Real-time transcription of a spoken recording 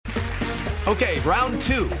Okay, round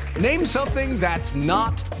 2. Name something that's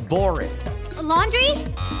not boring. A laundry?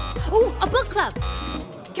 Ooh, a book club.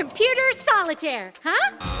 Computer solitaire,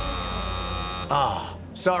 huh? Ah,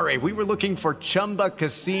 sorry, we were looking for Chumba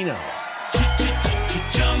Casino.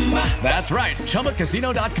 That's right.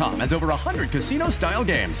 ChumbaCasino.com has over 100 casino-style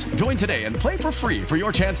games. Join today and play for free for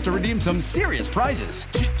your chance to redeem some serious prizes.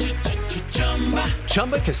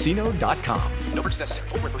 ChumbaCasino.com. No purchase necessary.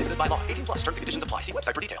 Void where prohibited by law. 18 plus. Terms and conditions apply. See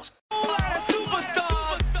website for details.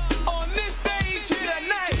 Superstars on this stage here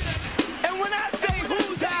tonight. And when I say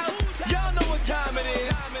who's house, y'all know what time it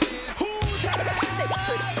is. Who's house?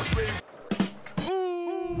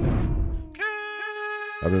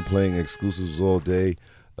 I've been playing exclusives all day.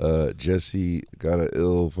 Jessie got an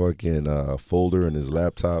ill fucking folder in his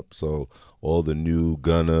laptop, so all the new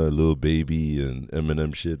Gunna, Lil Baby, and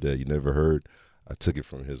Eminem shit that you never heard, I took it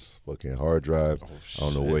from his fucking hard drive. I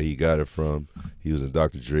don't know where he got it from. He was in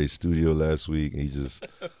Dr. Dre's studio last week, and he just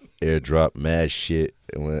airdropped mad shit.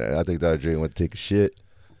 And when I think Dr. Dre went to take a shit,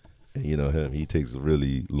 and you know him, he takes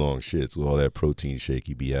really long shits with all that protein shake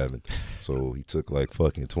he be having. So he took like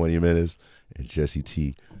fucking 20 minutes, and Jessie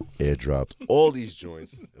T airdropped all these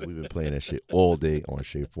joints. And we've been playing that shit all day on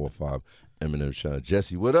Shade 4-5 Eminem channel.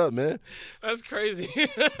 Jessie, what up, man? That's crazy.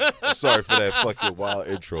 I'm sorry for that fucking wild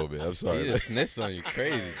intro, man. I'm sorry. He just snitched on you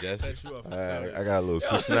crazy, Jesse. I got a little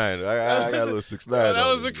 6'9". I got a little 6'9". That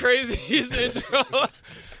was the craziest intro.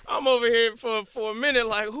 I'm over here for a minute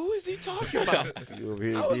like, who is he talking about?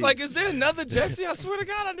 I was like, is there another Jesse? I swear to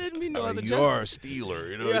God, I didn't mean no other Jesse. You are a stealer.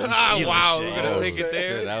 You know, yeah, wow, we're going to take it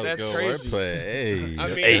there. That was That's good crazy. wordplay. Hey.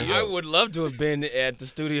 I mean, I would love to have been at the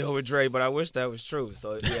studio with Dre, but I wish that was true.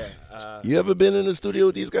 So, yeah. You ever been in the studio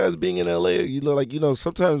with these guys being in L.A.?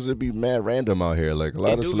 Sometimes it'd be mad random out here. Like, a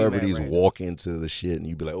lot of celebrities walk into the shit, and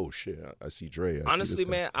you'd be like, oh, shit, I see Dre. Honestly,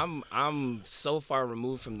 man, I'm so far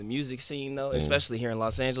removed from the music scene, though, especially here in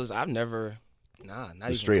Los Angeles. I've never... not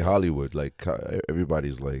even straight Hollywood. Like,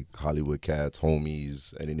 everybody's like Hollywood cats,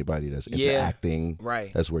 homies, and anybody that's into acting.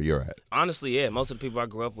 Right. That's where you're at. Honestly, yeah. Most of the people I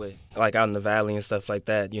grew up with, like out in the Valley and stuff like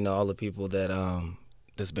that, you know, all the people that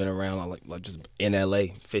that's been around, like just in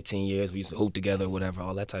L.A. 15 years. We used to hoop together, whatever,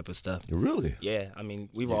 all that type of stuff. Really? Yeah. I mean,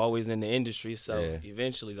 we were always in the industry, so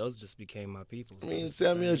eventually those just became my people. I mean,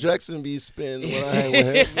 Samuel Jackson be spinning when I hang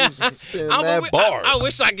with him. He's spinning mad bars. I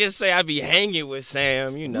wish I could say I'd be hanging with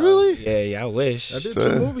Sam, you know. Really? Yeah, I wish. I did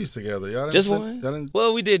 2 movies together. Y'all just one?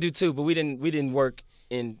 Well, we did do 2, but we didn't work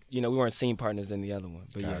in, you know, we weren't scene partners in the other one.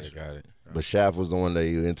 But got it. But Shaft was the one that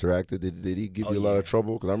you interacted. Did he give you a lot of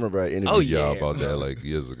trouble? Because I remember I interviewed y'all about that like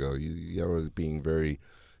years ago. Y'all were being very,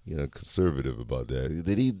 you know, conservative about that.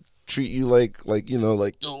 Did he treat you like yo,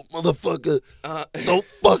 motherfucker, don't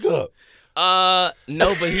fuck up?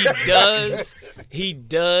 No, but he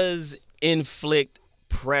does inflict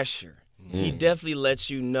pressure. He definitely lets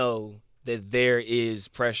you know that there is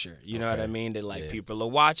pressure. You know what I mean? That like people are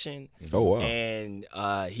watching. Oh wow. And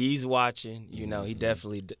he's watching. You know,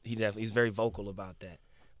 he's very vocal about that.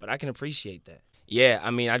 But I can appreciate that. Yeah,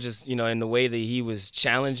 I mean, I just, you know, in the way that he was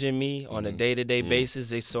challenging me on a day-to-day basis,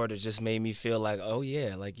 they sort of just made me feel like, oh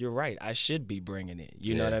yeah, like you're right, I should be bringing it.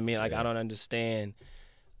 You know what I mean? Like I don't understand.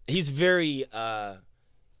 He's very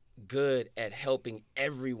good at helping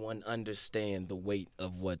everyone understand the weight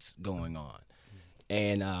of what's going on.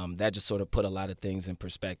 And that just sort of put a lot of things in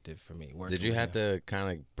perspective for me. Did you have to kind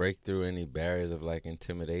of break through any barriers of like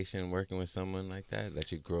intimidation working with someone like that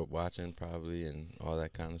you grew up watching probably and all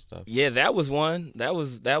that kind of stuff? Yeah, that was one. That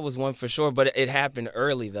was one for sure. But it happened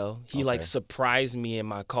early though. He like surprised me in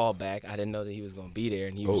my callback. I didn't know that he was gonna be there,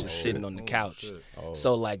 and he was just sitting on the couch.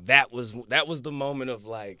 So like that was the moment of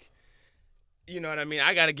like, you know what I mean?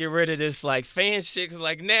 I got to get rid of this, like, fan shit, because,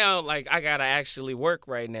 like, now, like, I got to actually work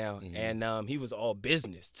right now. Mm-hmm. And he was all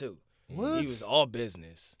business, too. What? He was all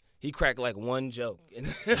business. He cracked, like, one joke. And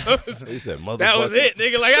he said, motherfucker. That was it,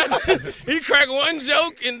 nigga. Like, he cracked one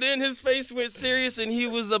joke, and then his face went serious, and he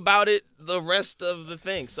was about it the rest of the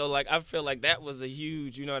thing. So, like, I feel like that was a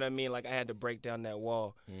huge, you know what I mean? Like, I had to break down that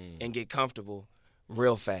wall and get comfortable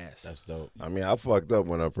real fast. That's dope. I mean, I fucked up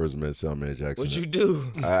when I first met Samuel Jackson. What'd you do?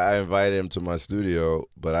 I invited him to my studio,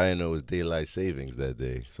 but I didn't know it was daylight savings that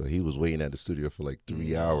day. So he was waiting at the studio for like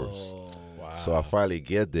 3 hours. Wow. So I finally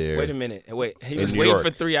get there. Wait a minute. Wait, he was New waiting York.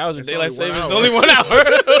 for 3 hours with daylight savings. It's Only 1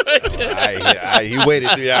 hour. He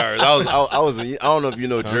waited 3 hours. I don't know if you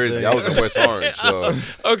know Jersey. I was in West Orange. So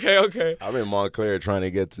Okay. I'm in Montclair trying to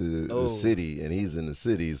get to the city, and he's in the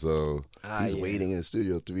city. So he's waiting in the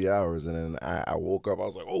studio 3 hours, and then I woke up. I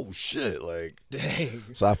was like, oh shit, like. Dang.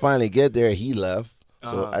 So I finally get there. He left.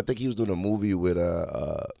 So I think he was doing a movie with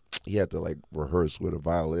he had to like rehearse with a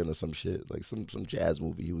violin or some shit, like some jazz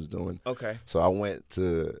movie he was doing. Okay. So I went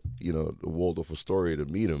to the Waldorf Astoria to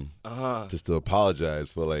meet him, just to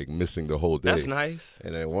apologize for like missing the whole day. That's nice.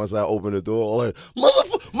 And then once I opened the door, all like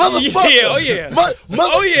motherfucker, yeah, oh yeah,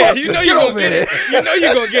 oh yeah, you know you gonna get it. You know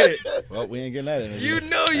you gonna get it. Well, we ain't getting that in. You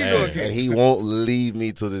know you gonna get it. And he won't leave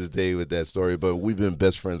me to this day with that story. But we've been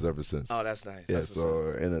best friends ever since. Oh, that's nice. Yeah. That's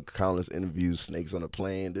So in a countless interviews, Snakes on a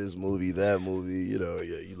Plane, this movie, that movie,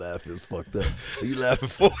 you laugh is fucked up. You laughing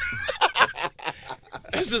for?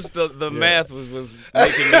 It's just the math was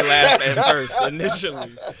making me laugh at first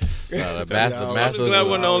initially. No, the math I'm just glad I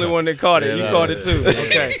wasn't the only one that caught it. You caught it too.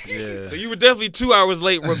 Okay. Yeah. So you were definitely 2 hours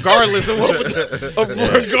late, regardless of what was, what was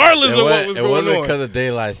going It wasn't on. because of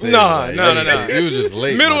daylight savings. Nah. You was just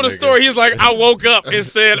late. Middle of the story, he's like, I woke up and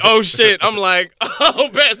said, "Oh shit." I'm like, "Oh,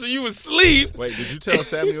 bad." So you was asleep. Wait, did you tell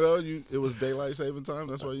Samuel it was daylight saving time?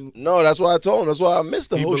 That's why you. No, that's why I told him. That's why I missed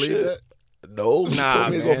the He whole believed shit. that? No, he Nah,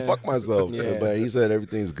 told me to man. go fuck myself. Yeah. But he said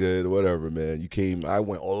everything's good, whatever, man. You came, I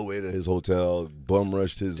went all the way to his hotel, bum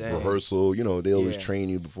rushed his Dang. rehearsal. They always Yeah. train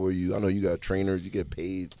you before you. I know you got trainers, you get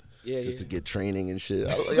paid Yeah, just yeah. to get training and shit.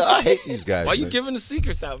 I hate these guys. Why you man. giving the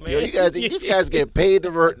secrets out, man? Yo, these guys get paid to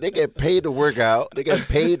work. They get paid to work out. They get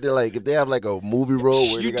paid to if they have like a movie role.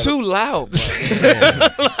 Where You they gotta, too loud,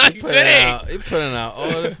 bro. Like, dang. He putting out all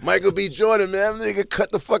this. Michael B. Jordan, man, that nigga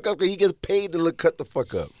cut the fuck up because he gets paid to cut the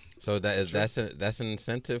fuck up. So that's an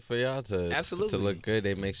incentive for y'all to Absolutely. to look good.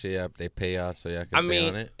 They make sure they pay y'all so y'all can stay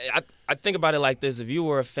on it. I think about it like this: if you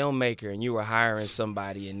were a filmmaker and you were hiring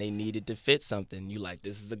somebody and they needed to fit something, you like,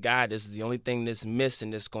 this is the guy. This is the only thing that's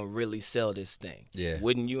missing that's gonna really sell this thing. Yeah.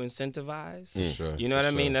 Wouldn't you incentivize? Sure, You know what for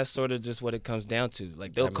I mean? sure. That's sort of just what it comes down to.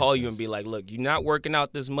 Like they'll That call makes you sense. and be like, "Look, you're not working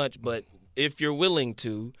out this much, but if you're willing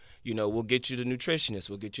to." We'll get you the nutritionist.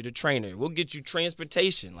 We'll get you the trainer. We'll get you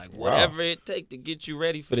transportation, like whatever it takes to get you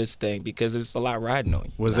ready for this thing because it's a lot riding on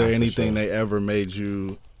you. Was there anything they ever made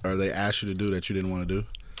you or they asked you to do that you didn't want to do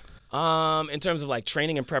In terms of like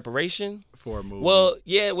training and preparation for a movie? Well,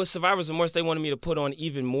 yeah, with Survivor's Remorse, they wanted me to put on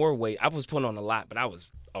even more weight. I was putting on a lot, but I was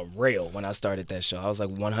a rail when I started that show. I was like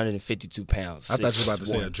 152 pounds. I thought you were about to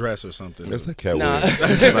say 6'1". a dress or something. That's not Cat Nah. Williams.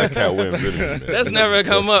 That's not Cat Williams. Man. That's never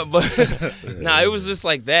come up, but it was just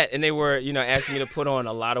like that. And they were, asking me to put on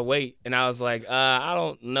a lot of weight, and I was like, I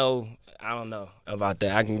don't know about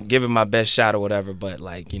that. I can give it my best shot or whatever, but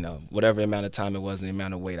whatever amount of time it was and the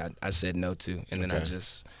amount of weight I said no to, and then I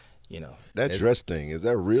just. That dress thing, is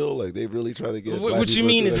that real? Like they really try to get What you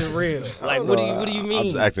mean is it real? Like what do you mean? I'm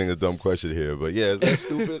just asking a dumb question here, but yeah, is that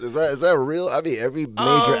stupid? Is that real? I mean, every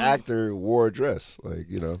major actor wore a dress,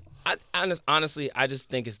 Honestly, I just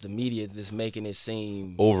think it's the media that's making it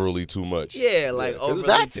seem overly too much. Yeah, like 'cause it's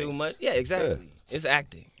overly acting. too much. Yeah, exactly. Yeah. It's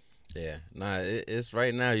acting. Yeah, it's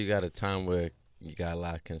right now. You got a time where you got a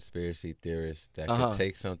lot of conspiracy theorists that could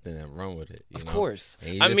take something and run with it. Of course.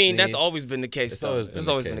 And you I just mean, that's need- always been the case. It's though.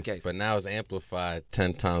 always been the case. But now it's amplified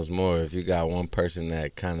 10 times more. If you got one person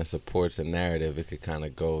that kind of supports a narrative, it could kind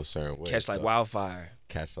of go a certain way. Catch like wildfire.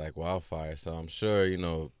 Catch like wildfire. So I'm sure,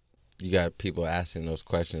 you got people asking those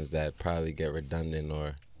questions that probably get redundant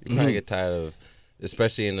or you probably get tired of,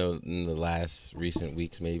 especially in the last recent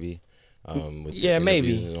weeks maybe. With the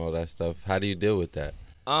interviews and all that stuff. How do you deal with that?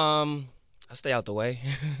 I stay out the way.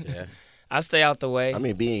 Yeah. I stay out the way. I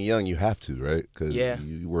mean, being young, you have to, right? Because Yeah.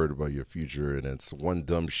 you worried about your future, and it's one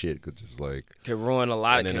dumb shit could just Could ruin a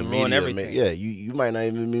lot. and then Can the ruin media everything. you might not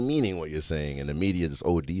even be meaning what you're saying, and the media just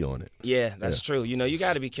OD on it. Yeah, that's true. You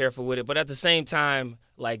got to be careful with it. But at the same time,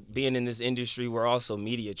 like being in this industry, we're also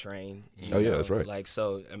media trained. Oh, yeah, that's right. Like,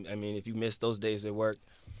 so, I mean, if you miss those days at work,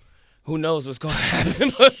 who knows what's going to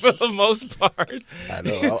happen? But for the most part, I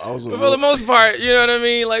know. I was but for the most part, you know what I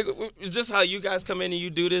mean? Like, it's just how you guys come in and you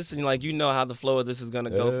do this, and like, how the flow of this is going to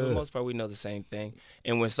go. For the most part, we know the same thing.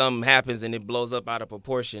 And when something happens and it blows up out of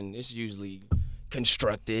proportion, it's usually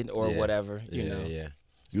constructed or whatever, you know. Yeah.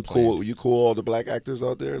 You cool? You cool? All the black actors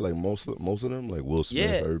out there, like most of them, like Will Smith,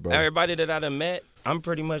 Yeah, everybody. that I done met, I'm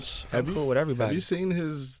pretty much cool with everybody. Have you seen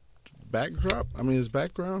his backdrop? I mean, his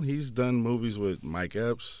background. He's done movies with Mike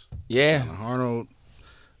Epps, Yeah. Shawn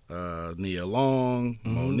Arnold, Nia Long,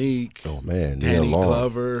 Monique, Oh man, Danny Neil Long.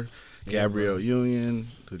 Glover, Gabrielle Union,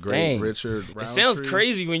 the great Dang. Richard It Roundtree. sounds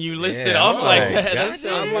crazy when you list it Yeah, off I'm like like, that. God That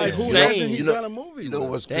sounds I'm like, who insane. hasn't he done a movie? You know with?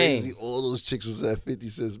 what's Dang. crazy? All those chicks was at 50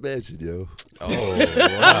 Cent's mansion, yo. Oh,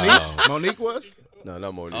 wow. Monique was? No,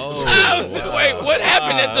 not Monique. Oh, Ah, Wait, what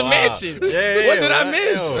happened at the mansion? What did I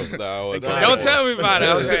miss? Don't tell me about it.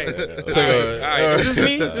 Okay. All right. Is this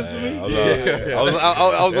me? This is me? I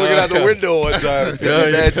was looking out the window one time, 50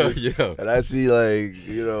 mansion, Yo. and I see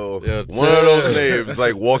Yo, one of those names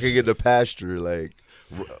like walking in the pasture, like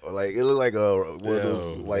Like it looked like one of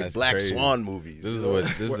those like that's Black crazy. Swan movies. This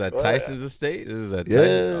is at Tyson's estate? This is at Yeah.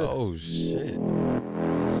 Tyson's? Oh, shit.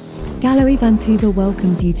 Gallery Vancouver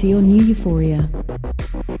welcomes you to your new euphoria.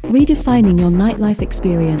 Redefining your nightlife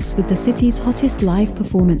experience with the city's hottest live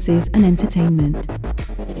performances and entertainment.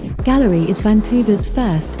 Gallery is Vancouver's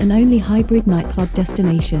first and only hybrid nightclub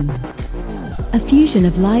destination. A fusion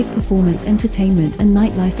of live performance entertainment and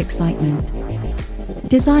nightlife excitement.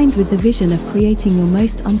 Designed with the vision of creating your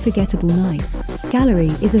most unforgettable nights, Gallery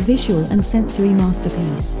is a visual and sensory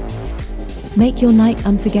masterpiece. Make your night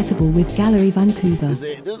unforgettable with Gallery Vancouver.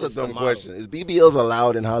 This is a dumb question. Is BBLs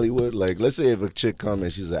allowed in Hollywood? Like, let's say if a chick comes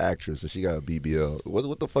and she's an actress and she got a BBL,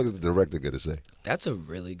 what the fuck is the director gonna say? That's a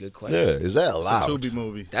really good question. Yeah, is that allowed? It's a Tubi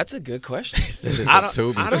movie. That's a good question. I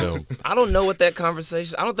don't know what that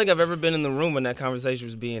conversation. I don't think I've ever been in the room when that conversation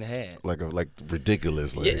was being had. Like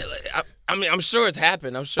ridiculous. Like, Yeah, I mean, I'm sure it's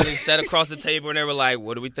happened. I'm sure they sat across the table and they were like,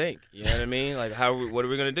 "What do we think?" You know what I mean? Like, what are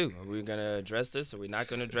we gonna do? Are we gonna address this? Are we not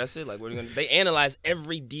gonna address it? Like, what are we gonna? They analyze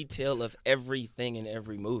every detail of everything in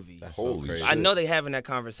every movie. That's Holy so crazy. shit. I know they having that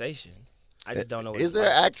conversation. I just don't know. What Is it's there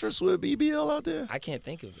like. an actress with a BBL out there? I can't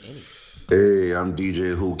think of any. Hey, I'm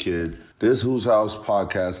DJ Who Kid. This Who's House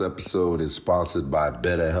podcast episode is sponsored by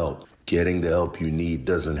BetterHelp. Getting the help you need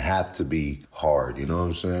doesn't have to be hard, you know what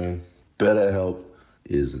I'm saying? BetterHelp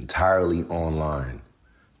is entirely online,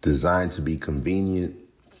 designed to be convenient,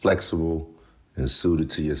 flexible, and suited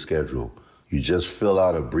to your schedule. You just fill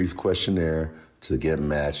out a brief questionnaire to get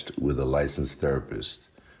matched with a licensed therapist.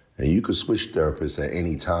 And you can switch therapists at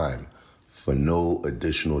any time for no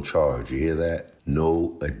additional charge. You hear that?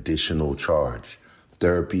 No additional charge.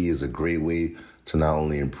 Therapy is a great way to not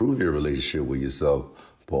only improve your relationship with yourself,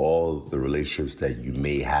 but all of the relationships that you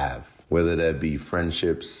may have, whether that be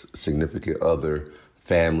friendships, significant other,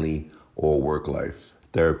 family, or work life.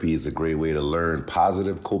 Therapy is a great way to learn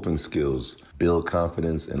positive coping skills, build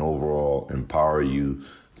confidence, and overall empower you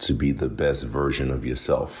to be the best version of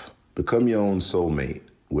yourself. Become your own soulmate,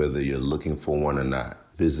 whether you're looking for one or not.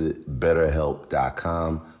 Visit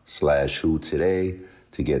betterhelp.com/who today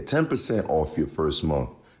to get 10% off your first month.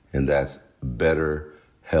 And that's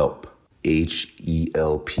BetterHelp,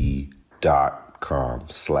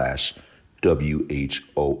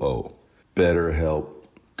 HELP.com/WHOO.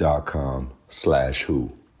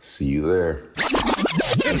 BetterHelp.com/who. See you there.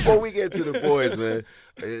 Before we get to the boys, man,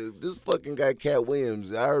 this fucking guy, Cat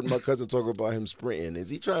Williams, I heard my cousin talk about him sprinting. Is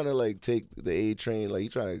he trying to like take the A train? Like he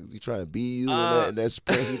trying to be you in that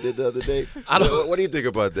sprint he did the other day? What do you think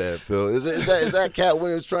about that, Phil? Is that Cat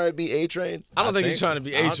Williams trying to be A train? I don't think he's trying to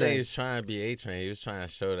be I A don't think train. he's trying to be A Train. He was trying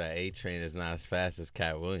to show that A Train is not as fast as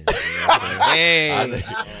Cat Williams. You know what I'm saying?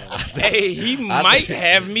 Hey, he might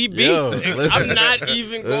have me beat. Yo, I'm listen. not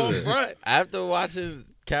even going front. After watching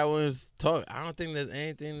Cat Williams talk, I don't think there's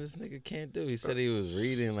anything this nigga can't do. He said he was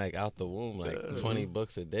reading like out the womb, like 20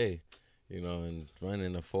 books a day, you know, and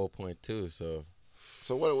running a 4.2. So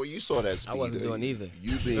what you saw that speed? I wasn't doing either.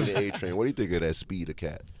 You being the A train, what do you think of that speed of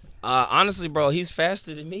Cat? Honestly, bro, he's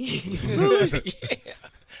faster than me. Yeah.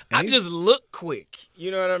 I just look quick.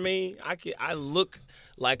 You know what I mean? I look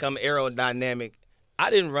like I'm aerodynamic. I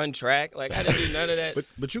didn't run track. Like, I didn't do none of that.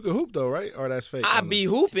 But you can hoop though, right? Or that's fake? I be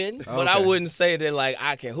hooping, but I Okay. wouldn't say that like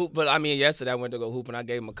I can hoop. But I mean, yesterday I went to go hoop and I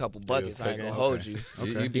gave him a couple buckets. I ain't gonna hold you.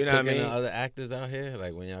 You be You know what I cooking mean? to other actors out here,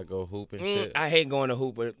 like when y'all go hoop and shit. I hate going to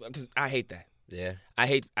hoop, because I hate that. Yeah, I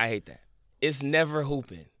hate that. It's never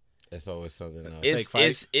hooping. it's always something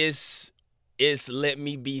else. It's let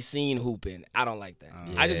me be seen hooping. I don't like that.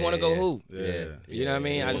 I just want to go hoop. Yeah. You know what I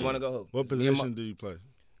mean? I just want to go hoop. What position do you play?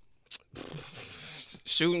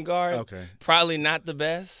 Shooting guard. Okay. Probably not the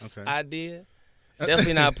best idea.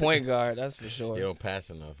 Definitely not point guard. That's for sure. You don't pass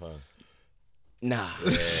enough, huh? Nah. Yeah,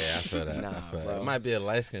 I feel that. Nah, I feel that. bro. It might be a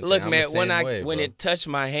light skin Look, thing. man. I'm the same way, when bro. it touched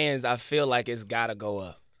my hands, I feel like it's gotta go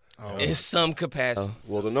up. In some capacity.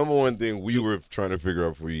 Well, the number one thing we were trying to figure out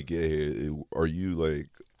before you get here, are you like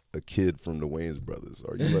a kid from the Wayans brothers?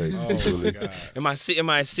 Are you like secretly? Am I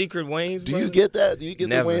a secret Wayne's? Do you brother? get that? Do you get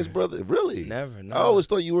Never. the Wayans brothers? Really? Never. No. I always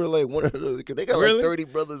thought you were like one of the. Cause they got Really? like 30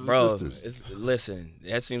 brothers and Bro, sisters. listen,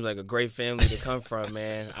 that seems like a great family to come from,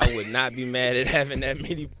 man. I would not be mad at having that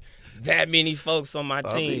many folks on my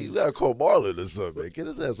I mean, team. you gotta call Marlon or something. Get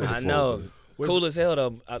his ass on the I phone. know. Cool as hell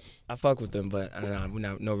though. I fuck with them, but we're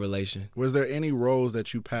not no relation. Was there any roles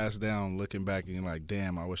that you passed down looking back and you're like,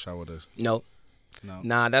 damn, I wish I would have? No. No.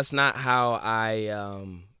 Nah, that's not how I.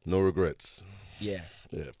 No regrets. Yeah.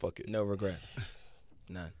 Yeah, fuck it. No regrets.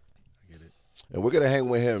 None. I get it. And we're gonna hang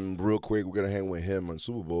with him real quick. We're gonna hang with him on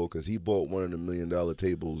Super Bowl because he bought one of the $1 million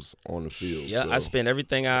tables on the field. Yeah, so. I spent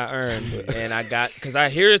everything I earned, and I got because I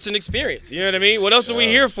hear it's an experience. You know what I mean? What else are we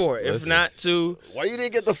here for if not to? Why you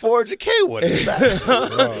didn't get the 400K one?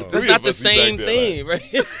 That's not the same thing, right?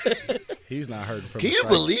 He's not hurting from. Can you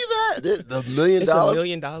believe that? The $1 million. It's $1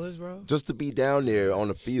 million, bro. Just to be down there on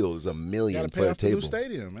the field is $1 million Gotta for pay a off the new table.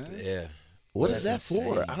 stadium, man. Yeah. What is that insane.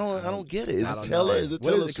 for? I don't get it. Is I it don't Taylor? know. Is it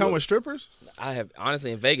What Taylor does it come with strippers? I have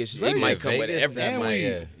honestly in Vegas, it Vegas, might come with Vegas, everything. that might,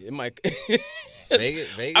 yeah. It might.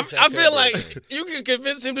 Vegas. I feel like you can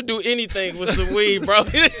convince him to do anything with some weed, bro.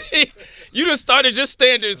 You just started your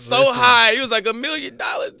standards so high. He was like $1 million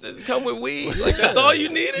to come with weed. Like that's all you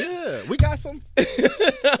needed. Yeah, we got some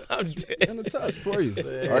I'm dead. in the touch for you.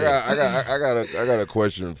 I got a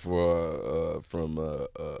question for from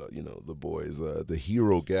the boys. The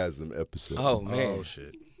Hero-gasm episode. Oh man. Oh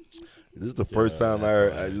shit. This is the first time I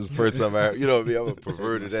heard. This is the first time I heard. You know what I mean? I'm a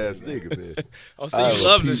perverted ass nigga, man. Oh, so you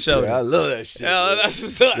love the show? Yeah, I love that shit. Oh, that's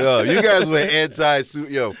what's up. Yo, you guys went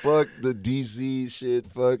anti-Yo, fuck the DC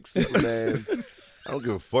shit. Fuck Superman. I don't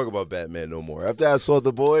give a fuck about Batman no more. After I saw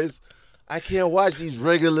The Boys, I can't watch these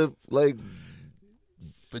regular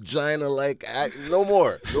vagina no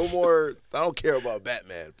more. I don't care about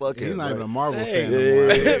Batman. Fuck him. He's not even a right? Marvel Hey. fan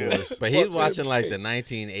no more. But he's watching like the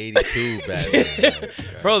 1982 Batman.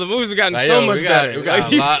 Bro, the movies have gotten Like, so yo, much we got, better. we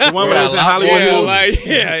got a lot. The one we where got it's a in lot Hollywood more yeah, movies. like,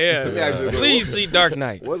 yeah. Let me ask you a Please see Dark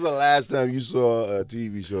Knight. When's the last time you saw a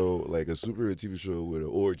TV show, like a superhero TV show with an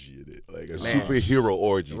orgy in it? Like a superhero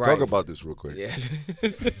orgy. Right. Talk about this real quick. Yeah.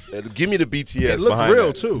 And give me the BTS It looked behind real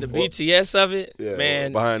that. too. The BTS of it, Yeah,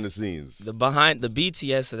 man. behind the scenes. The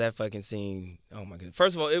BTS of that fucking scene. Oh my god!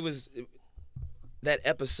 First of all, that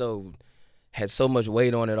episode had so much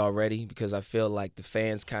weight on it already because I feel like the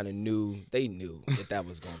fans kind of knew. They knew that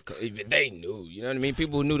was going to. Even they knew. You know what I mean?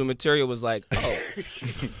 People who knew the material was like, oh.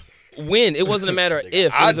 When it wasn't a matter of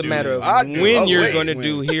if, it was a matter of when you're going to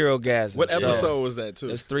do Hero-gasm. What So, episode was that too?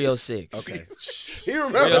 it's 306. Okay. He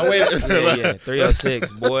remembers. Yeah,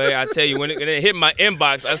 306. Boy, I tell you, when it hit my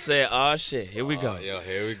inbox, I said, "Oh shit, here we go." Yo,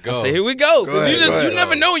 here we go. I said, "Here we go." Because ahead. you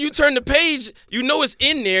never know. You turn the page, you know it's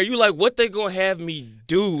in there. You like, what they gonna have me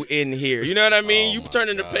do in here? You know what I mean? You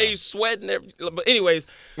turning the page, sweating. But anyways,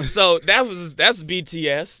 so that's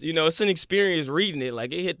BTS. You know, it's an experience reading it.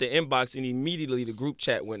 Like it hit the inbox and immediately the group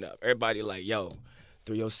chat went up. Everybody like, "Yo,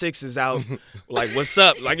 306 is out." Like, what's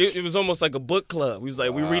up? Like it was almost like a book club. We was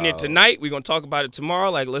like, we reading it tonight. We gonna talk about it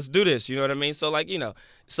tomorrow. Like, let's do this. You know what I mean? So like,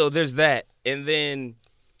 so there's that, and then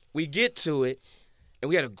we get to it, and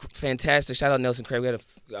we had a fantastic shout out Nelson Craig. We had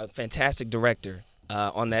a fantastic director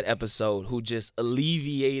on that episode who just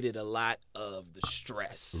alleviated a lot of the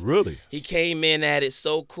stress. Really? He came in at it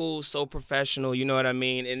so cool, so professional. You know what I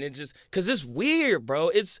mean? And it just because it's weird, bro.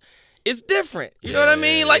 It's different. You know what I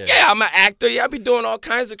mean? Like, I'm an actor. Yeah, I be doing all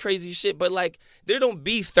kinds of crazy shit. But, like, there don't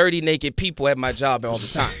be 30 naked people at my job all the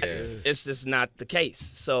time. It's just not the case.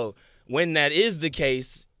 So, when that is the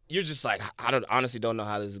case, you're just like, I honestly don't know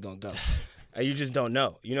how this is going to go. You just don't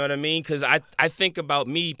know. You know what I mean? Because I think about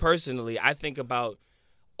me personally. I think about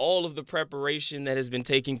all of the preparation that has been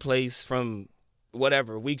taking place from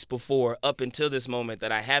weeks before up until this moment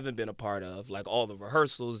that I haven't been a part of, like all the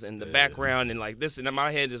rehearsals and the background and like this, and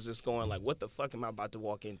my head is just going like, what the fuck am I about to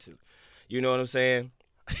walk into? You know what I'm saying?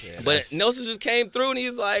 Yeah, but Nelson just came through and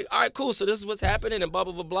he's like, all right, cool, so this is what's happening and blah,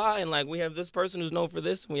 blah, blah, blah, and like we have this person who's known for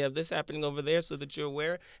this and we have this happening over there so that you're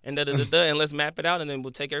aware and da-da-da-da, and let's map it out and then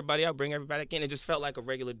we'll take everybody out, bring everybody back in. It just felt like a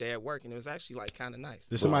regular day at work and it was actually like kind of nice.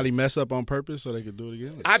 Did somebody mess up on purpose so they could do it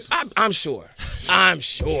again? I'm sure. I'm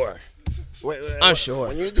sure. I'm sure.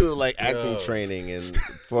 When you do like acting training and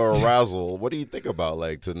for arousal, what do you think about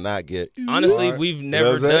like to not get? Honestly, we've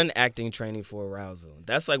never done acting training for arousal.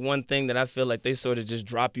 That's like one thing that I feel like they sort of just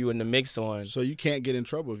drop you in the mix on. So you can't get in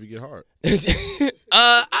trouble if you get hard.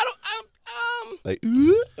 Like,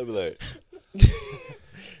 I'd be like,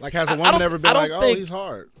 Like, has a woman ever been like, think- he's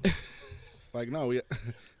hard? Like, no,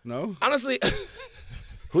 no. Honestly,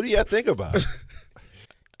 who do you think about?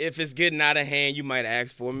 if it's getting out of hand, you might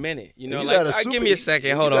ask for a minute. You know, You like, got a all right, suit- give me a second.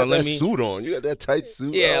 you Hold got on, let that me. suit on. You got that tight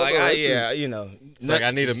suit. Yeah, on. like Oh, that shit. It's like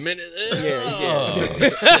I need a minute.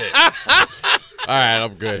 Yeah. All right,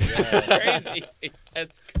 I'm good. Crazy.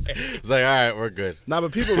 That's crazy. It's like, all right, we're good. Nah,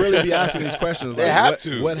 but people really be asking these questions. They like, have what,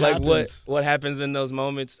 to. What Like happens? what happens in those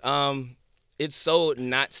moments? It's so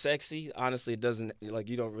not sexy. Honestly, it doesn't, like,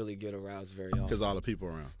 you don't really get aroused very often. Because all the people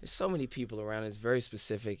around. There's so many people around. It's very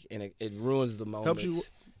specific, and it ruins the moment. Helps you?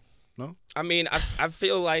 No? I mean, I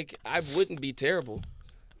feel like I wouldn't be terrible.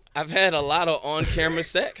 I've had a lot of on-camera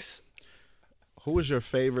sex. Who is your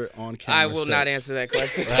favorite on-camera I will not sex? answer that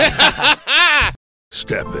question.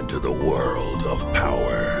 Step into the world of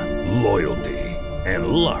power, loyalty, and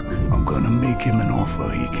luck. I'm gonna make him an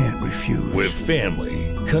offer he can't refuse. With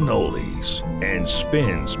family, cannolis, and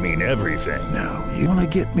spins mean everything. Now, you wanna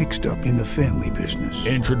get mixed up in the family business.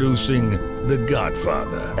 Introducing The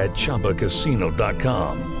Godfather at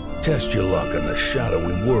ChumbaCasino.com. Test your luck in the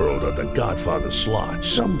shadowy world of The Godfather slot.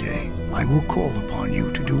 Someday, I will call upon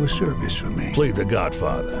you to do a service for me. Play The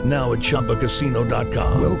Godfather now at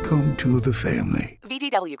ChumbaCasino.com. Welcome to the family.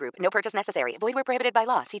 VGW Group. No purchase necessary. Void where prohibited by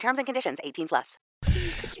law. See terms and conditions. 18+.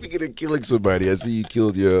 Speaking of killing somebody, I see you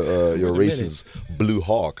killed your racist Blue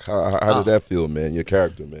Hawk. How did that feel, man? Your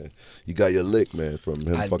character, man. You got your lick, man, from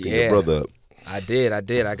him fucking your brother up. I did.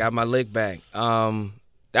 I got my lick back.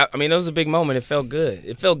 It was a big moment. It felt good.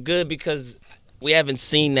 It felt good because we haven't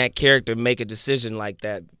seen that character make a decision like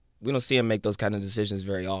that. We don't see him make those kind of decisions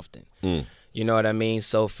very often. You know what I mean?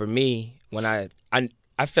 So for me, when I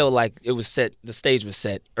felt like it was set, the stage was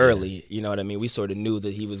set early. You know what I mean? We sort of knew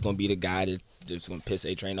that he was going to be the guy that was going to piss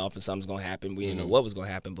A-Train off and something's going to happen. We didn't know what was going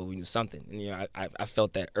to happen, but we knew something. And, I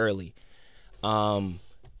felt that early. So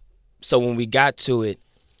when we got to it,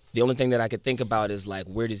 the only thing that I could think about is, like,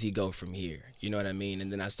 where does he go from here? You know what I mean?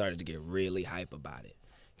 And then I started to get really hype about it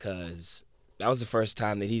because that was the first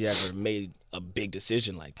time that he'd ever made a big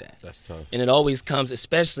decision like that. That's tough. And it always comes,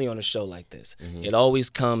 especially on a show like this, it always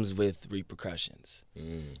comes with repercussions.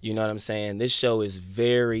 You know what I'm saying? This show is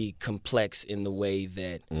very complex in the way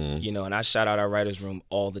that, and I shout out our writers' room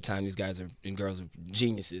all the time. These guys and girls are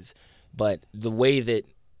geniuses. But the way that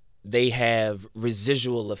they have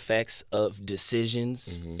residual effects of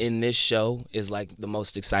decisions in this show is like the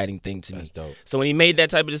most exciting thing to me. That's dope. So when he made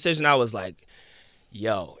that type of decision, I was like,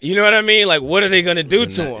 yo, you know what I mean? Like, what are they going to do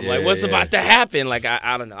to him? Like, what's about to happen? Like,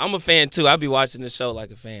 I don't know. I'm a fan, too. I'll be watching the show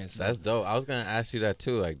like a fan. So. That's dope. I was going to ask you that,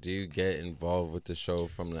 too. Like, do you get involved with the show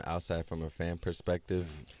from the outside, from a fan perspective?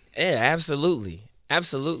 Yeah, absolutely.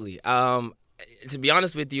 Absolutely. To be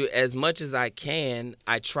honest with you, as much as I can,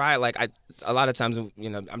 I try. Like, a lot of times, I'm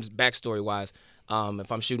just backstory-wise,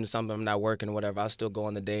 if I'm shooting something, I'm not working or whatever, I'll still go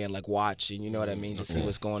on the day and, like, watch, and you know what I mean, just see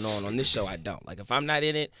what's going on. On this show, I don't. Like, if I'm not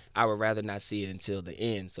in it, I would rather not see it until the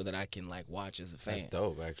end so that I can, like, watch as a fan. That's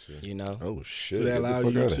dope, actually. You know? Oh, shit. Do they allow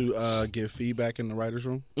you to give feedback in the writer's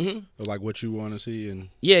room? Or, like, what you want to see? And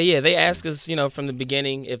Yeah. They ask us, from the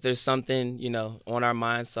beginning if there's something, on our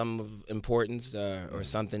minds, some of importance or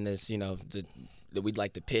something that's, that we'd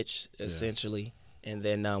like to pitch, essentially. And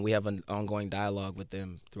then we have an ongoing dialogue with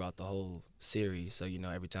them throughout the whole series. So,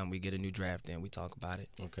 every time we get a new draft in, we talk about it.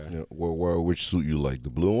 Okay. Yeah, which suit you like,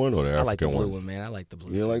 the blue one or the African one? I like the blue one, man. I like the blue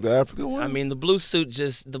suit. You like the African one? I mean, the blue suit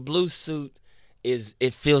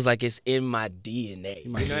it feels like it's in my DNA.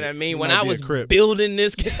 You know what I mean? When I was building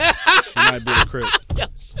this. He might be a Crip.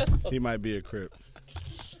 He might be a Crip.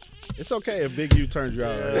 It's okay if Big U turns you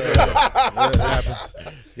out. It happens.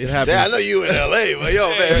 It happens. Yeah, I know you in L.A., but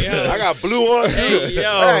man, I got blue on too. Hey, yo,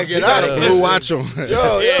 I get out of Blue watch on.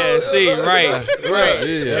 See, right.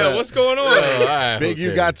 Yo, what's going on? Big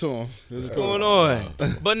U got to him. What's going on?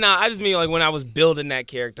 But nah, I just mean like when I was building that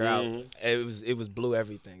character out, it was blue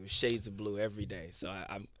everything. It was shades of blue every day. So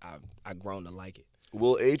I grown to like it.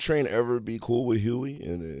 Will A-Train ever be cool with Huey?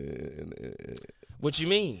 What you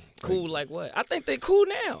mean? Cool like what? I think they cool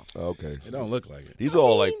now. Okay. It don't look like it. These are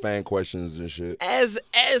all like fan questions and shit. As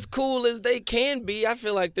cool as they can be, I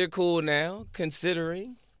feel like they're cool now,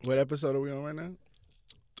 considering. What episode are we on right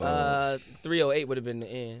now? 308 would have been the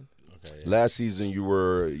end. Okay. Last season you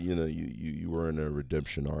were, you were in a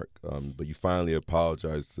redemption arc, but you finally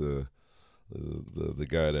apologized to the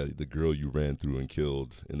guy the girl you ran through and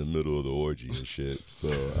killed in the middle of the orgy and shit. So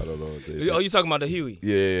I don't know. Oh, you talking about the Huey?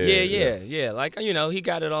 Yeah. Like he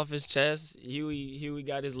got it off his chest. Huey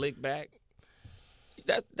got his lick back.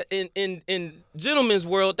 That's in gentleman's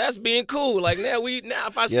world. That's being cool. Like now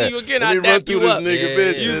if I see you again, I dap you up.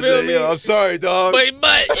 You feel me? I'm sorry, dog. But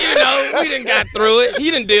we done got through it. He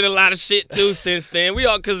done did a lot of shit too since then. We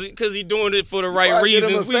all because he doing it for the right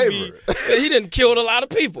reasons. He done killed a lot of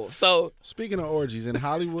people. So speaking of orgies in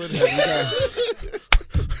Hollywood, have you guys?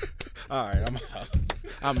 All right,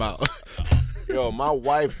 I'm out. Yo, my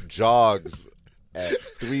wife jogs at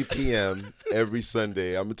 3 p.m. every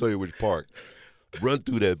Sunday. I'm gonna tell you which park. Run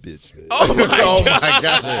through that bitch, man. Oh my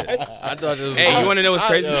gosh. I thought it was. Hey, you want to know what's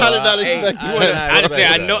crazy? I did not expect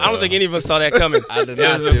I don't think any of us saw that coming. I did There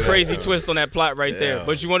not was see a crazy twist on that plot right there. Yeah.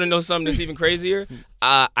 But you want to know something that's even crazier?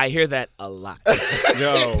 I hear that a lot.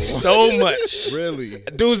 Yo. So much. Really?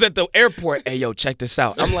 Dudes at the airport, hey, yo, check this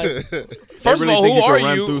out. I'm like, First really of all, think who you can are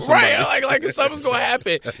run you? through somebody. Right, like something's gonna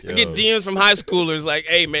happen. I get DMs from high schoolers like,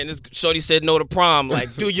 "Hey man, this shorty said no to prom.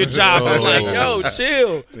 Like, do your job." I'm like, "Yo,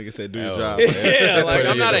 chill." Nigga said, "Do your job." Yeah, like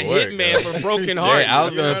I'm not a hitman for broken hearts. Yeah, I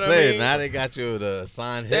was you know gonna what say I mean? now they got you the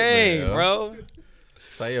signed hitman. Dang, yo. bro.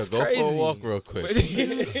 It's like, yo, go crazy. for a walk real quick.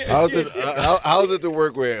 How's it to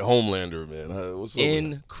work with Homelander, man? What's up?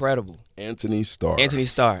 Incredible. Anthony Starr. Anthony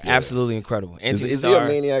Starr, absolutely incredible. Anthony Is he Starr. a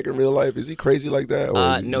maniac in real life? Is he crazy like that?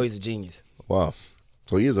 Or is he... No, he's a genius. Wow.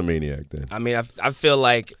 So he is a maniac then. I mean, I feel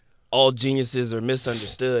like all geniuses are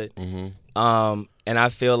misunderstood. And I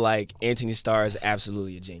feel like Anthony Starr is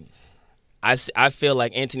absolutely a genius. I feel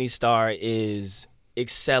like Anthony Starr is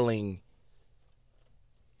excelling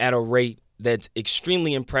at a rate that's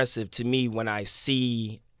extremely impressive to me when I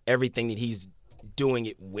see everything that he's doing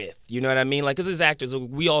it with. You know what I mean? Like, because as actors,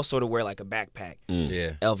 we all sort of wear like a backpack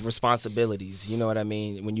of responsibilities. You know what I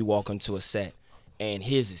mean? When you walk onto a set. And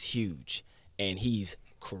his is huge. And he's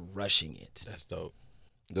crushing it. That's dope.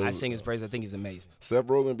 I sing his praise. I think he's amazing. Seth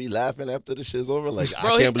Rogen be laughing after the shit's over. Like,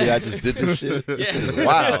 Bro, I can't believe I just did this shit. This shit is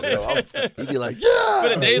wild. Yo. He'd be like, yeah.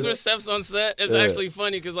 For the days where Seth's on set, it's actually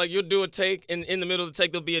funny because like you'll do a take and in the middle of the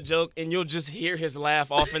take there'll be a joke and you'll just hear his laugh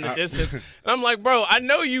off in the distance. And I'm like, bro, I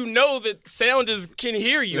know you know that sound can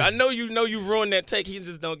hear you. I know you ruined that take. He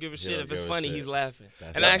just don't give a shit. If it's funny, he's laughing.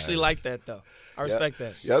 And I actually like that though. I respect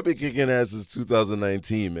that. Y'all been kicking ass since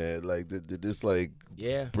 2019, man. Like, did this like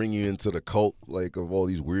bring you into the cult like of all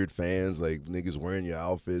these weird fans, like niggas wearing your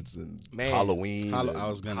outfits and Halloween? I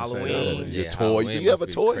was gonna say Halloween. Your toy. Halloween Do you have a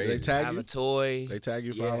toy? They tag I have you? a toy. They tag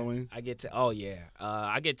you for Halloween? I get to. Oh yeah.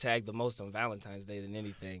 I get tagged the most on Valentine's Day than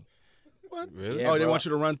anything. What? Really? Yeah, they bro. want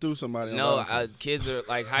you to run through somebody. No, kids are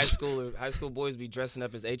like high school boys be dressing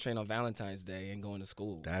up as A-Train on Valentine's Day and going to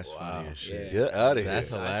school. That's funny as shit. Get out of here. That's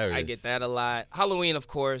hilarious. I get that a lot. Halloween, of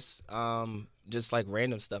course, just like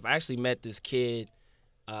random stuff. I actually met this kid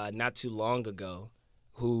not too long ago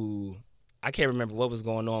who I can't remember what was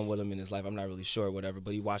going on with him in his life. I'm not really sure, whatever.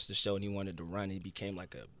 But he watched the show and he wanted to run. He became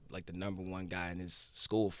like the number one guy in his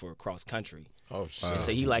school for cross country. Oh shit! And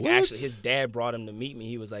so he actually his dad brought him to meet me.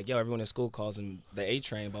 He was like, "Yo, everyone in school calls him the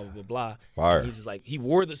A-Train." Blah blah blah blah. Fire. And he just like he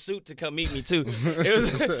wore the suit to come meet me too.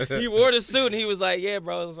 He wore the suit and he was like, "Yeah,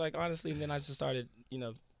 bro." It was like honestly. And then I just started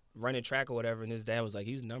running track or whatever. And his dad was like,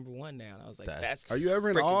 "He's number one now." And I was like, "That's Are you ever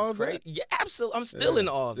in awe of that? Yeah, absolutely. I'm still in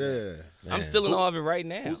awe of it. Yeah. I'm still in awe of it right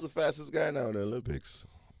now. Who's the fastest guy now in the Olympics?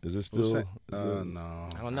 Is it still? No.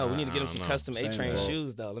 I don't know. We need to get him some custom A-Train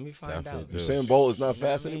shoes though. Let me find out. Usain Bolt is not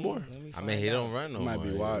fast anymore. I mean, he don't run no more. Might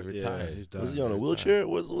be wild. He Yeah, retired. he's done. Was he on a wheelchair?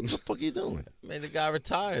 What the fuck he doing? Man, the guy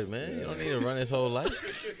retired, man. You don't need to run his whole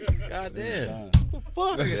life. God damn. What the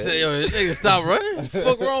fuck? Nigga say, yo, this nigga stop running? What the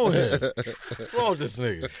fuck wrong with him? What's wrong with this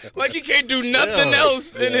nigga? Like he can't do nothing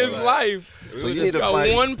else in his life. So you need to got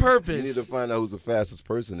find one purpose. You need to find out who's the fastest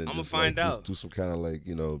person and I'ma just find like, out. just do some kind of like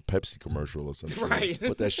Pepsi commercial or something. Right.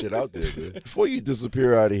 Put that shit out there, man. Before you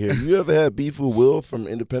disappear out of here, you ever had beef with Will from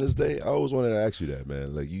Independence Day? I always wanted to ask you that,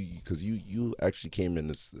 man. Like because you actually came in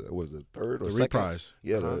this was the third or The second? reprise.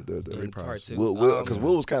 Yeah, the reprise. Part two. Will because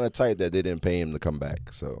Will was kind of tight that they didn't pay him to come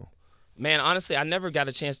back. So. Man, honestly, I never got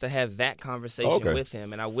a chance to have that conversation with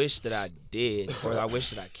him, and I wish that I did, or I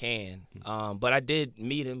wish that I can. But I did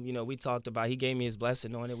meet him. We talked about. He gave me his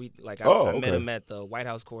blessing on it. I met him at the White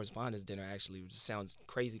House Correspondents' Dinner. Actually, it just sounds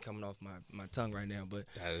crazy coming off my tongue right now, but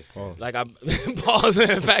That is cool. like I pause.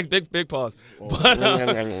 In fact, big pause. But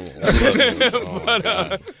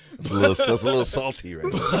That's a little salty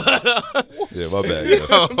right now. Yeah, my bad.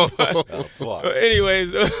 But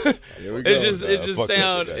anyways, Here we go.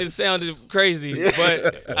 it sounded crazy.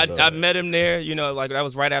 But I met him there, like that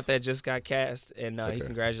was right after I just got cast, and he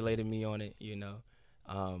congratulated me on it,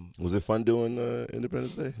 Was it fun doing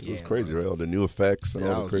Independence Day? It was Yeah, crazy, right? All the new effects and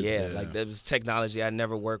all the crazy. Yeah, like that was technology I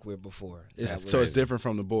never worked with before. So it's different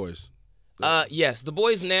from The Boys. Yes, The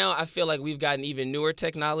Boys now, I feel like we've gotten even newer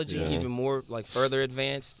technology, even more like further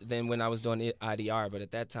advanced than when I was doing IDR. But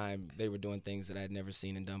at that time, they were doing things that I'd never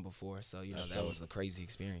seen and done before. So that was a crazy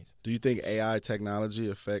experience. Do you think AI technology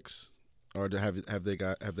affects, or have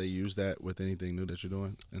they used that with anything new that you're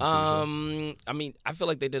doing? I mean, I feel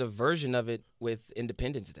like they did a version of it with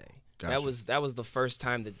Independence Day. Gotcha. That was the first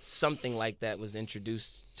time that something like that was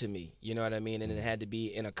introduced to me. You know what I mean? And it had to be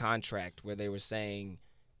in a contract where they were saying,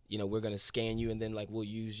 we're going to scan you and then, like, we'll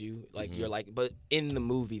use you. Like, you're like, but in the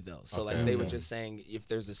movie, though. So, like, they were just saying if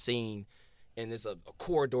there's a scene and there's a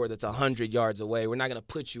corridor that's 100 yards away, we're not going to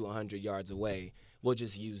put you 100 yards away. we'll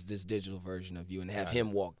just use this digital version of you and have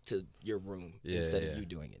him walk to your room instead of you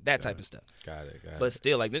doing it. That type of stuff. Got it. But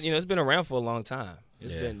still, like, it's been around for a long time.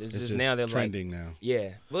 It's just now they're trending like, now. Yeah.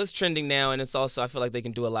 Well, it's trending now, and it's also, I feel like they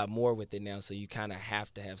can do a lot more with it now, so you kind of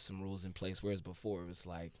have to have some rules in place, whereas before it was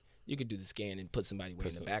like, you could do the scan and put somebody way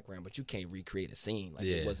in the background, but you can't recreate a scene. Like,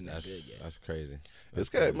 it wasn't that good yet. That's crazy.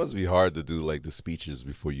 It must be hard to do, like, the speeches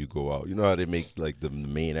before you go out. You know how they make, like, the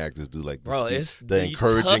main actors do, like, the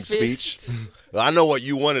encouraging speech? I know what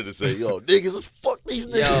you wanted to say. Yo, niggas, let's fuck these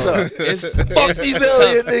niggas up. Fuck these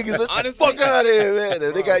alien niggas. Let's honestly, fuck out of here,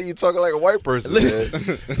 man. They got you talking like a white person, man.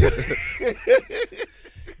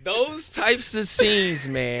 Those types of scenes,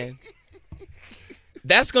 man.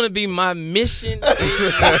 That's going to be my mission in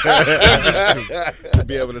this industry. To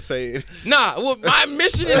be able to say it. Well, my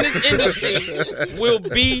mission in this industry will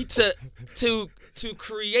be to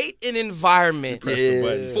create an environment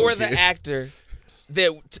for the actor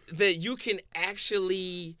that you can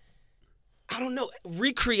actually, I don't know,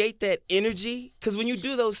 recreate that energy. Because when you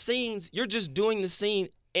do those scenes, you're just doing the scene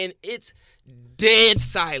and it's dead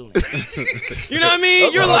silent. You know what I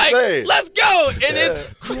mean? You're like, let's go. And it's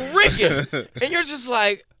crickets. And you're just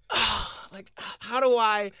like, how do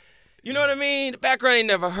I, you know what I mean? The background ain't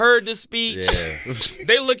never heard the speech. Yeah.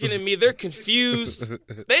 They looking at me. They're confused.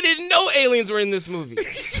 They didn't know aliens were in this movie.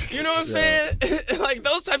 You know what I'm saying? Like,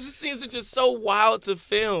 those types of scenes are just so wild to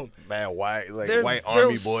film. Man, white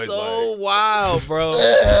army boys. So wild, bro.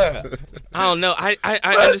 I don't know. I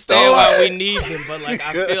understand why we need them, but like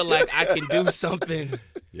I feel like I can do something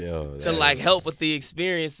to like help with the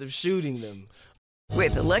experience of shooting them.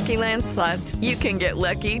 With the Lucky Land Slots, you can get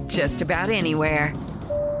lucky just about anywhere.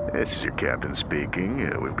 This is your captain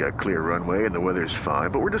speaking. We've got clear runway and the weather's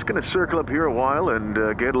fine, but we're just going to circle up here a while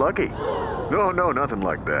and get lucky. No, nothing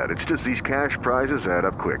like that. It's just these cash prizes add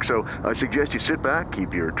up quick. So I suggest you sit back,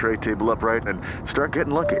 keep your tray table upright, and start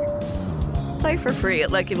getting lucky. Play for free at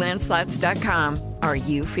LuckyLandSlots.com. Are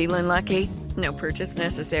you feeling lucky? No purchase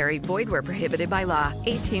necessary. Void where prohibited by law.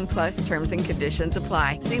 18+ terms and conditions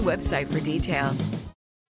apply. See website for details.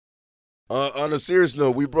 On a serious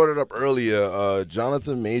note, we brought it up earlier.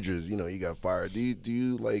 Jonathan Majors, he got fired. Do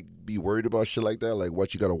you like be worried about shit like that? Like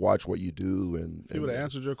what you got to watch, what you do, and he would have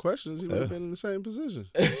answered your questions. He would have been in the same position.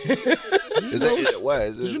 Did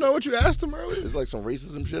you know what you asked him earlier? There's like some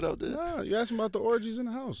racism shit out there. Nah, you asked him about the orgies in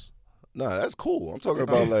the house. Nah, that's cool. I'm talking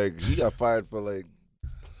about like he got fired for like.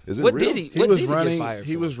 Is it what real? Did he? What did he get fired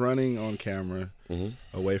He for? was running on camera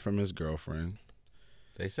away from his girlfriend.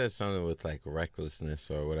 They said something with like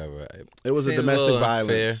recklessness or whatever. It was a domestic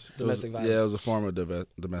violence. Domestic violence. Yeah, it was a form of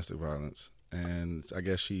domestic violence, and I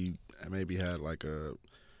guess she maybe had like a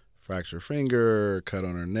fractured finger, cut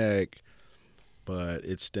on her neck, but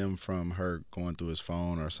it stemmed from her going through his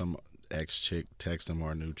phone or some ex-chick text him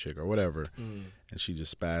or a new chick or whatever, and she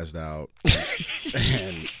just spazzed out.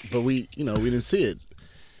 But we didn't see it,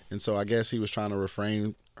 and so I guess he was trying to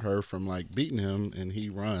refrain her from like beating him, and he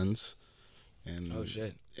runs. And oh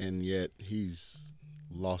shit! And yet he's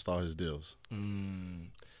lost all his deals.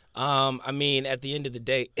 I mean, at the end of the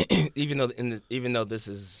day, even though this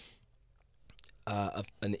is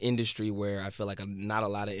an industry where I feel like not a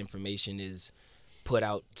lot of information is put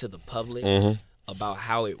out to the public about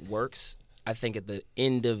how it works, I think at the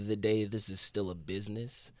end of the day, this is still a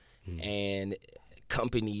business, and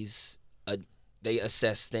companies they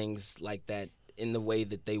assess things like that in the way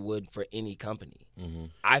that they would for any company.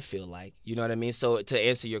 I feel like, you know what I mean? So to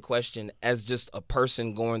answer your question, as just a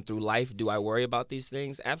person going through life, do I worry about these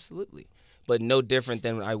things? Absolutely. But no different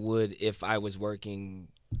than I would if I was working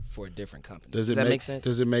for a different company. Does that make sense?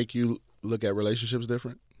 Does it make you look at relationships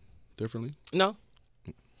differently? No.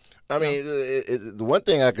 I mean, the one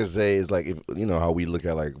thing I could say is like, if, how we look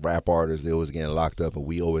at like rap artists, they always getting locked up, and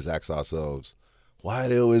we always ask ourselves, why are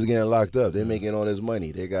they always getting locked up? They're making all this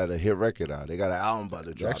money. They got a hit record out. They got an album about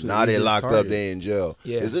to drop. Now they're locked up. They in jail.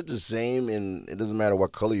 Yeah. Is it the same? And it doesn't matter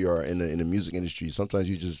what color you are in the music industry. Sometimes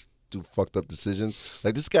you just do fucked up decisions.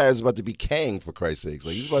 Like this guy is about to be Kang, for Christ's sakes.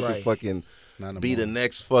 Like he's about to fucking be the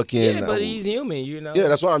next fucking. Yeah, but he's human, Yeah,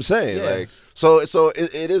 that's what I'm saying. Yeah. Like so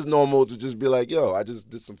it is normal to just be like, yo, I just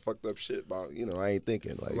did some fucked up shit about I ain't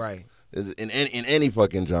thinking like right in any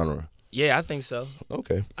fucking genre. Yeah, I think so.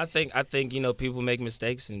 Okay. I think people make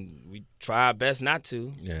mistakes and we try our best not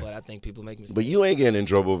to. Yeah. But I think people make mistakes. But you ain't getting in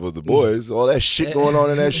trouble for the boys. All that shit going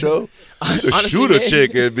on in that show. You could shoot a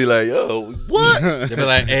chick and be like, yo, what? They be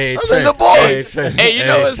like, hey, I'm like the boys. Hey,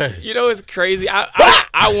 you know what's crazy?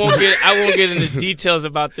 I won't get into details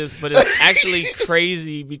about this, but it's actually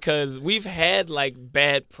crazy because we've had like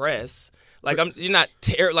bad press. Like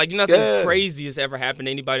nothing crazy has ever happened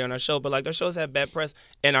to anybody on our show, but like our shows have bad press,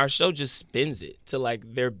 and our show just spins it to like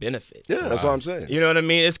their benefit. Yeah, that's what I'm saying. You know what I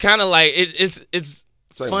mean? It's kind of like it's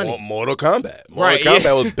like funny. Mortal Kombat. Mortal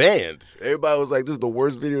Kombat was banned. Everybody was like, "This is the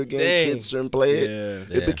worst video game. Kids shouldn't play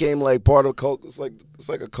it." It became like part of cult. It's like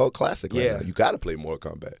a cult classic right now. You got to play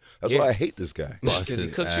Mortal Kombat. That's why I hate this guy. Does he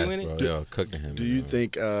cook you in it? Yo, cooking him. Do you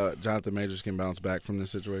think Jonathan Majors can bounce back from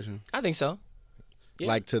this situation? I think so. Yeah.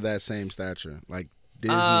 Like to that same stature, like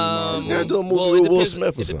Disney. He's gonna do a movie with Will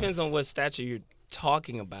Smith or It something. depends on what stature you're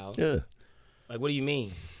talking about. Yeah. Like, what do you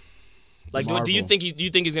mean? Like, do you think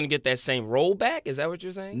he's gonna get that same role back? Is that what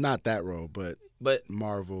you're saying? Not that role, but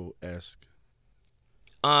Marvel-esque.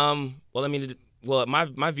 Well, I mean,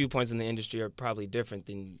 my viewpoints in the industry are probably different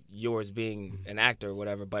than yours, being an actor or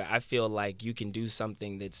whatever. But I feel like you can do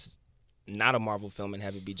something that's not a Marvel film and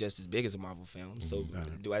have it be just as big as a Marvel film. So,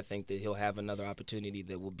 do I think that he'll have another opportunity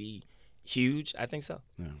that will be huge? I think so.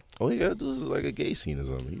 Yeah. All you gotta do is like a gay scene or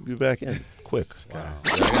something. He'll be back in quick. Wow.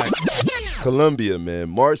 Columbia, man.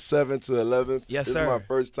 March 7th to 11th. Yes, this sir. is my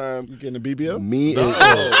first time. You getting a BBL? Me and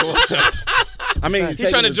I mean, he's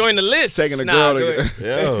trying to join the list. Taking a girl to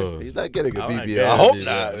Yo. He's not getting a like BBL. I hope BBL.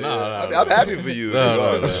 not. No. I'm happy for you.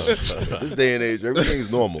 No. This day and age,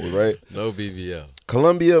 everything's normal, right? No BBL.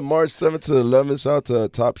 Columbia, March 7th to 11th. Shout out to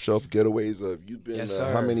Top Shelf Getaways. You've been Yes,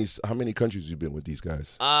 sir. how many countries you been with these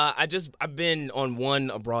guys? I've been on one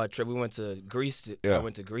abroad trip. We went to Greece. Yeah. I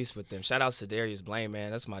went to Greece with them. Shout out to Darius Blaine, man.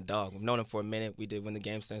 That's my dog. We've known him for a minute. We did When the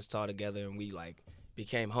Game Stands Tall together, and we like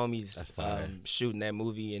became homies shooting that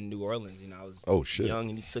movie in New Orleans. You know, I was young,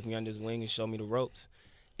 and he took me under his wing and showed me the ropes.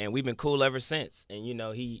 And we've been cool ever since. And you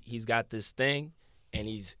know, he's got this thing, and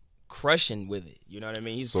he's crushing with it. You know what I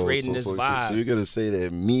mean? He's creating this vibe. So you're gonna say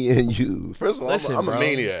that me and you? First of all, Listen, I'm a bro.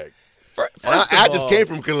 maniac. I just came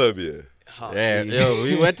from Colombia. Oh, Yeah, see. yo,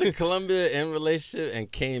 we went to Colombia in relationship and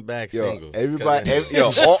came back single.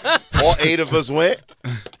 All 8 of us went.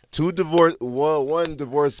 2 divorced, one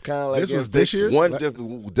divorce, kind of like This was this year? One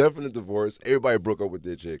definite divorce. Everybody broke up with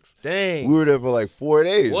their chicks. Dang. We were there for like 4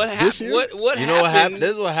 days. What happened? What You happened? know what happened?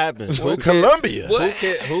 This is what happens. Colombia.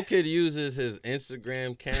 Who could uses his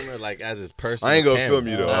Instagram camera like as his personal I ain't gonna camera? film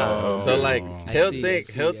you though. So like he'll see,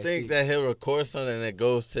 think that he'll record something that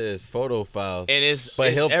goes to his photo files, And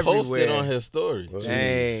but he'll post it everywhere. on his story.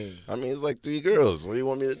 Dang. I mean, it's like 3 girls. What do you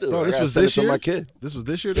want me to do? Bro, I this gotta was send it this to year? my kid. This was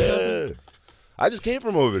this year that happened? Yeah. I just came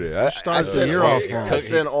from over there. I the year off wrong. I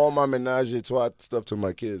send all my menage a trois stuff to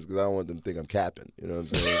my kids because I don't want them to think I'm capping. You know what I'm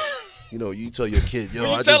saying? You know, you tell your kid, yo,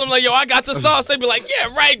 When you tell them like, yo, I got the sauce, they be like,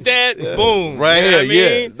 yeah, right, Dad. Yeah. Boom. Right You know here, what I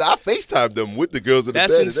mean? yeah. I FaceTimed them with the girls in the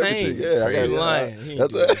That's bed insane. and everything. Yeah, I Crazy. got Lying. He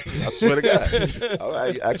ain't I swear to God.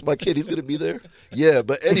 I asked my kid, he's gonna be there. Yeah,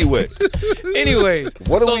 but anyway. Anyways,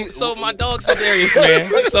 so my dog Sedarius,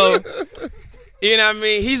 man. So you know what I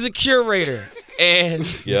mean? He's a curator, and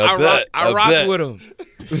I rock with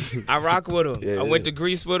him. I rock with him. Yeah, I went to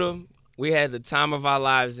Greece with him. We had the time of our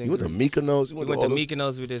lives. You went to Mykonos? We went to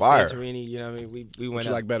Mykonos. We did fire. Santorini. You know what I mean? We What went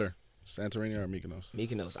you up. like better, Santorini or Mykonos?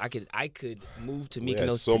 Mykonos. I could move to We Mykonos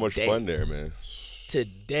had so much today. fun there, man.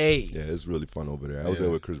 Today. Yeah, it's really fun over there. I was there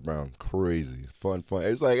with Chris Brown. Crazy. Fun.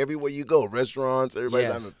 It's like everywhere you go, restaurants, everybody's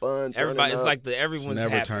Yes. having fun. Everybody, it's turning like up. everyone's never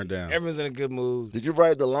happy. turned down. Everyone's in a good mood. Did you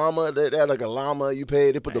ride the llama? They had like a llama you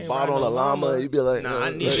paid. They put the ain't bottle on riding a no llama. You'd be like, Nah,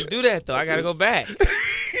 I need to do that though. I gotta go back. I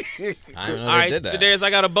didn't know All right, they did that. so there's I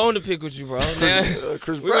got a bone to pick with you, bro. Now,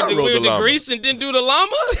 Chris we Brown went rode the to llama. Greece and didn't do the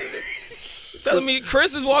llama. Telling me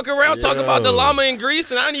Chris is walking around talking about the llama in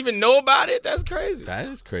Greece and I didn't even know about it. That's crazy. That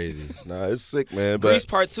is crazy. Nah, it's sick, man. Greece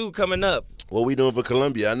But Part 2 coming up. what we doing for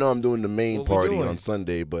Colombia? I know I'm doing the main What we party doing? on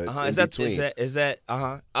Sunday, but in Is between. that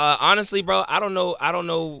honestly, bro, I don't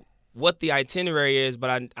know what the itinerary is,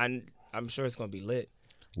 but I'm sure it's gonna be lit.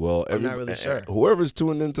 Well, I'm not really sure. Whoever's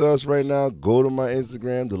tuning into us right now, go to my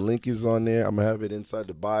Instagram. The link is on there. I'm going to have it inside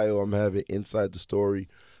the bio. I'm going to have it inside the story.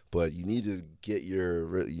 But you need to get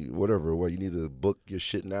your whatever. Well, you need to book your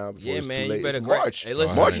shit now before Yeah, it's man, too you late. better It's grab- March. Hey,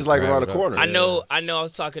 listen. March is like Grab around it the up. corner. I know. I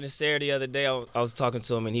was talking to Sarah the other day. I was talking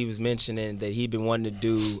to him, and he was mentioning that he'd been wanting to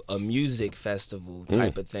do a music festival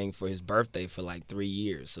type of thing for his birthday for like 3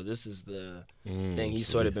 years. So this is the thing he's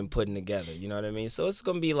sort of been putting together. You know what I mean? So it's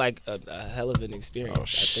gonna be like a hell of an experience. Oh, I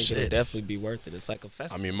think it'll shit. definitely be worth it. It's like a I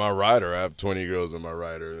festival. mean, my rider, I have 20 girls in my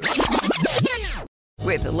rider.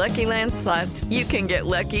 With the Lucky Land Slots, you can get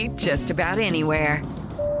lucky just about anywhere.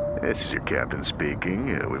 This is your captain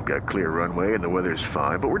speaking. We've got clear runway and the weather's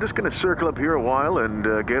fine, but we're just going to circle up here a while and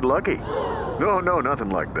get lucky. No, nothing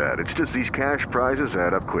like that. It's just these cash prizes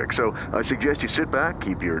add up quick. So I suggest you sit back,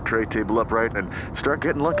 keep your tray table upright, and start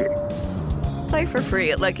getting lucky. Play for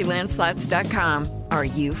free at LuckyLandSlots.com. Are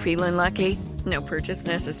you feeling lucky? No purchase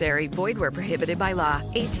necessary. Void where prohibited by law.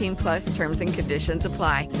 18 plus terms and conditions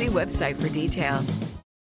apply. See website for details.